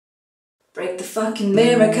Break the fucking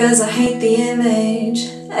mirror cause I hate the image.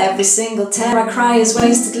 Every single tear I cry is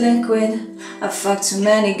wasted liquid. I've fucked too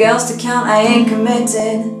many girls to count, I ain't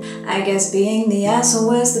committed. I guess being the asshole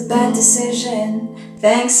was the bad decision.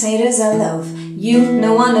 Thanks haters, I love you,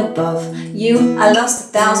 no one above you. I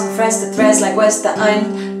lost 1,000 friends to threads like where's the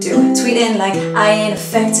undo. Tweeting like I ain't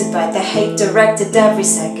affected by the hate directed every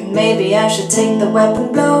second. Maybe I should take the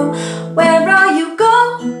weapon blow. Where are you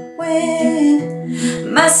going?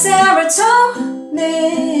 My serotonin.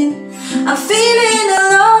 I'm feeling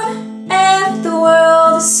alone and the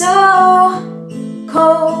world is so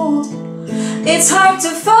cold. It's hard to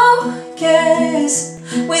focus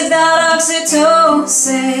without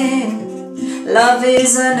oxytocin. Love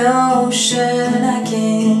is an ocean I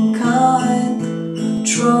can't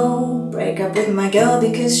control. Break up with my girl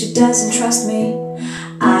because she doesn't trust me.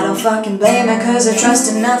 I don't fucking blame her cause I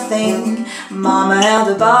trust in nothing. Mama held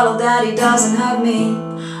a bottle, daddy doesn't hug me.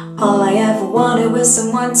 All I ever wanted was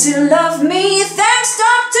someone to love me. Thanks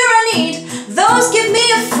doctor, I need those, give me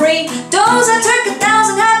a free dose. I took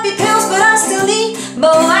 1,000 happy pills but I still need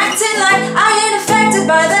more. Acting like I ain't affected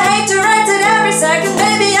by the hate directed every second.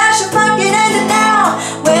 Maybe I should fucking end it now.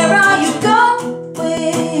 Where are you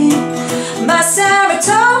going? My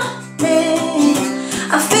serotonin.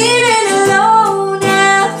 I'm feeling alone,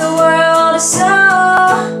 yeah, the world is so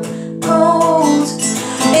cold.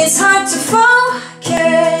 It's hard to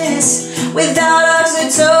focus without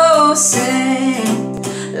oxytocin.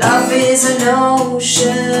 Love is an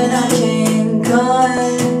ocean I can't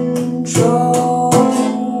control.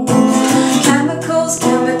 Chemicals,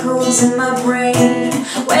 chemicals in my brain.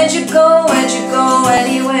 Where'd you go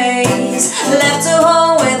anyways? Left a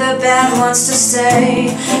hole where the bad wants to stay.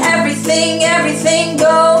 Everything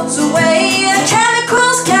goes away.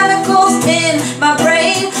 Chemicals, chemicals in my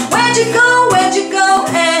brain. Where'd you go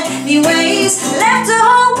anyways? Left a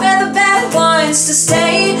hole where the bad wants to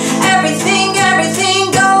stay. Everything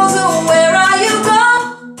goes away. Where are you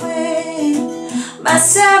going? My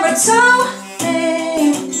serotonin.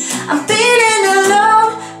 I'm feeling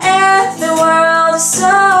alone and the world is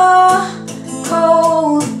so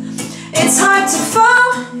cold. It's hard to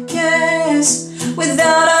focus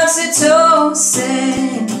without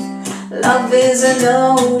oxytocin. Love is an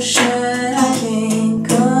ocean I can't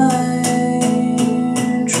go.